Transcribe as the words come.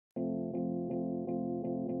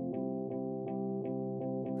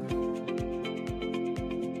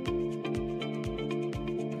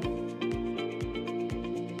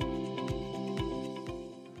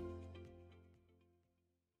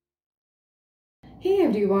Hey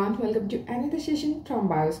everyone, welcome to another session from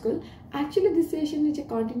Bioschool. Actually, this session is a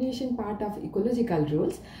continuation part of ecological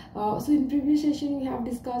rules. So in previous session, we have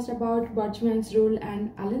discussed about Boltzmann's rule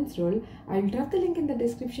and Allen's rule. I will drop the link in the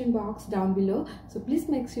description box down below. So please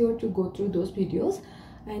make sure to go through those videos.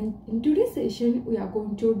 And in today's session, we are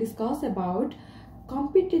going to discuss about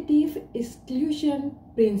competitive exclusion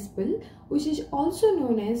principle, which is also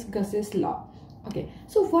known as Gauss's law. Okay,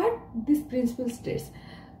 so what this principle states?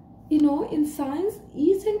 In science,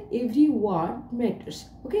 each and every word matters.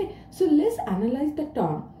 Okay, so let's analyze the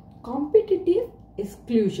term competitive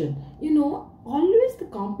exclusion. Always the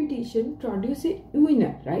competition produces a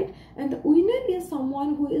winner, right? And the winner is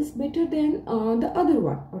someone who is better than the other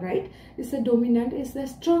one, right? It's the dominant, it's the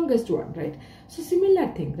strongest one, right? So similar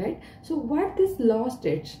thing, right? So what this law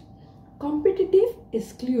states? Competitive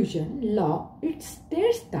exclusion law, it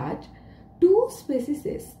states that two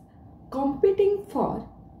species competing for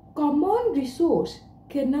common resource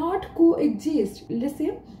cannot coexist. Let's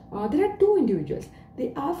say there are two individuals.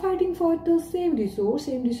 They are fighting for the same resource.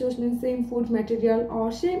 Same resource means same food material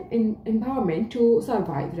or same environment to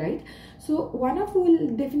survive, right? So one of will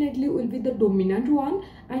definitely will be the dominant one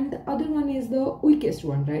and the other one is the weakest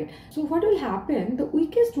one, right? So what will happen? The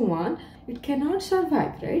weakest one, it cannot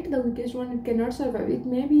survive, right? The weakest one, it cannot survive. It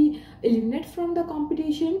may be eliminated from the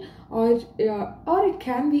competition or it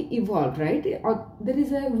can be evolved, right? Or there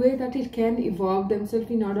is a way that it can evolve themselves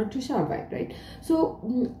in order to survive, right? So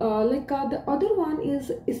the other one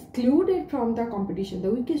is excluded from the competition.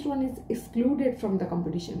 The weakest one is excluded from the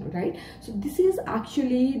competition, right? So this is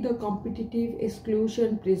actually the competitive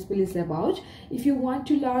exclusion principle is about. If you want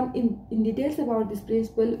to learn in details about this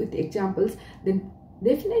principle with examples, then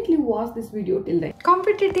definitely watch this video till then.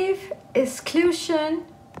 Competitive exclusion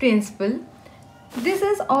principle. This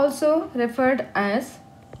is also referred as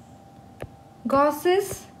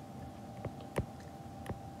Gauss's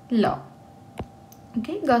law.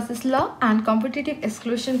 Okay, Gauss's law and competitive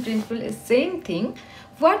exclusion principle is same thing.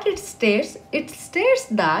 What it states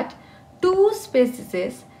that two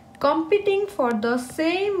species competing for the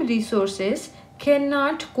same resources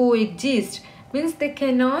cannot coexist. Means they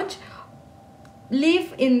cannot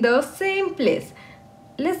live in the same place.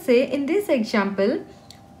 Let's say in this example,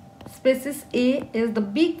 species A is the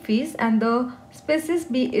big fish and the species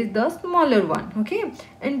B is the smaller one. Okay,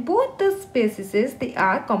 and both the species, they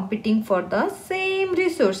are competing for the same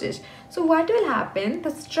resources. So what will happen?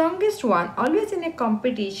 The strongest one, always in a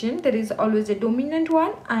competition, there is always a dominant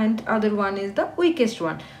one and other one is the weakest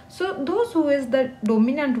one. So those who is the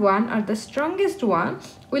dominant one or the strongest one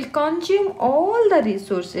will consume all the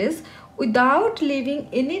resources without leaving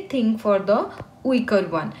anything for the weaker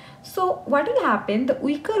one. So what will happen? The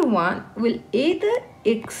weaker one will either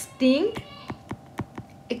extinct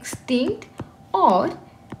or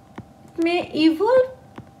may evolve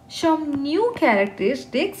some new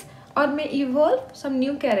characteristics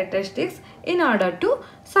in order to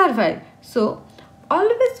survive. So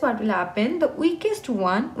always what will happen? The weakest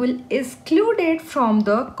one will excluded from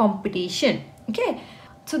the competition. Okay,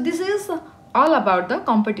 so this is all about the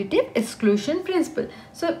competitive exclusion principle.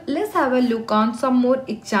 So let's have a look on some more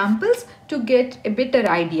examples to get a better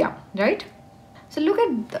idea, right? So look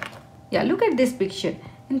at this picture.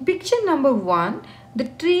 In picture number 1, the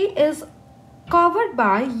tree is covered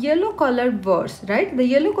by yellow colored birds, right? The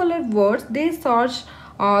yellow colored birds, they search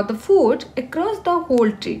the food across the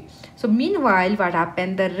whole tree. So meanwhile, what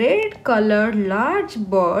happened? The red colored large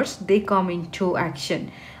birds, they come into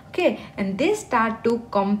action. Okay, and they start to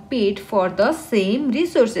compete for the same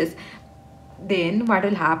resources. Then what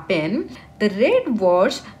will happen? The red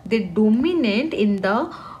birds, they dominate in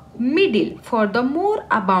the middle for the more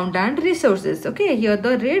abundant resources. Okay, here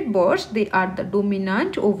the red birds, they are the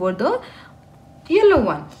dominant over the yellow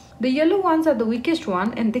one. The yellow ones are the weakest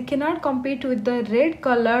one and they cannot compete with the red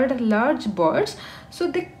colored large birds.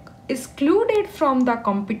 So they excluded from the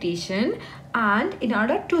competition, and in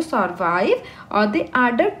order to survive, they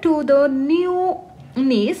added to the new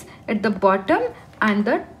niche at the bottom and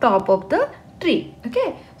the top of the tree.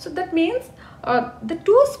 Okay, so that means the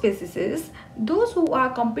two species, those who are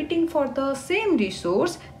competing for the same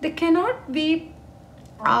resource, they cannot be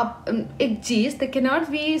exist, they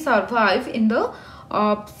cannot be survive in the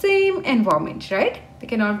same environment, right? They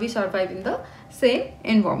cannot be survive in the same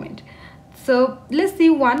environment. So let's see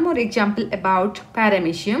one more example about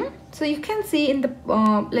paramecium. So you can see in the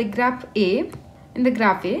graph A,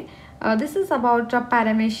 This is about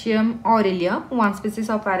Paramecium aurelia, one species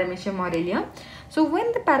of Paramecium aurelia. So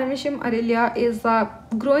when the Paramecium aurelia is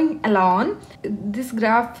growing alone, this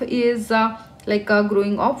graph is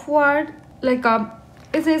growing upward,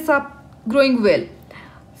 it is growing well.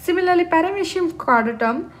 Similarly, Paramecium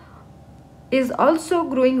cordatum is also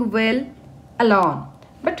growing well alone.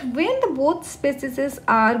 But when the both species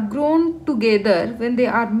are grown together, when they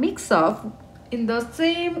are mixed up in the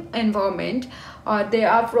same environment, or they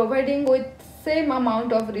are providing with same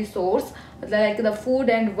amount of resource like the food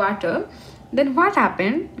and water, then what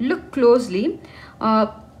happened? Look closely.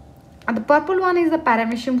 The purple one is the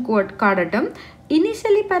Paramecium cordatum.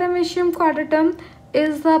 Initially, Paramecium cordatum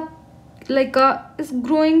is is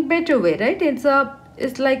growing better way, right?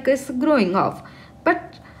 It's growing off,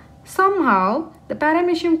 but somehow the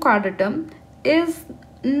Paramecium cordatum is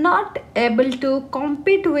not able to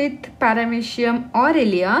compete with Paramecium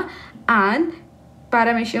aurelia, and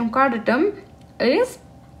Paramecium cordatum is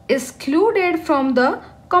excluded from the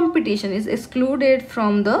competition,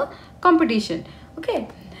 okay.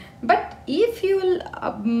 But if you will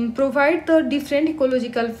provide the different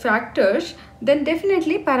ecological factors, then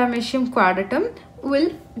definitely Paramecium cordatum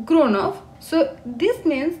will grow off. So this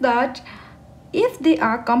means that if they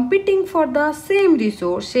are competing for the same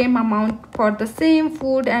resource, same amount for the same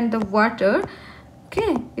food and the water,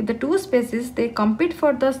 okay, if the two species they compete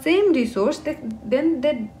for the same resource, then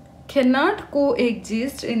they cannot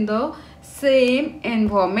coexist in the same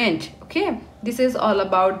environment, okay. This is all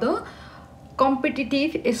about the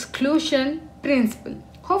competitive exclusion principle.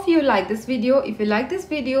 Hope you like this video. If you like this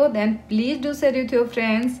video, then please do share it with your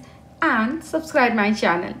friends and subscribe my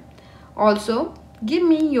channel. Also give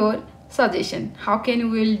me your suggestion, how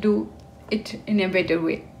can we will do it in a better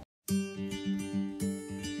way.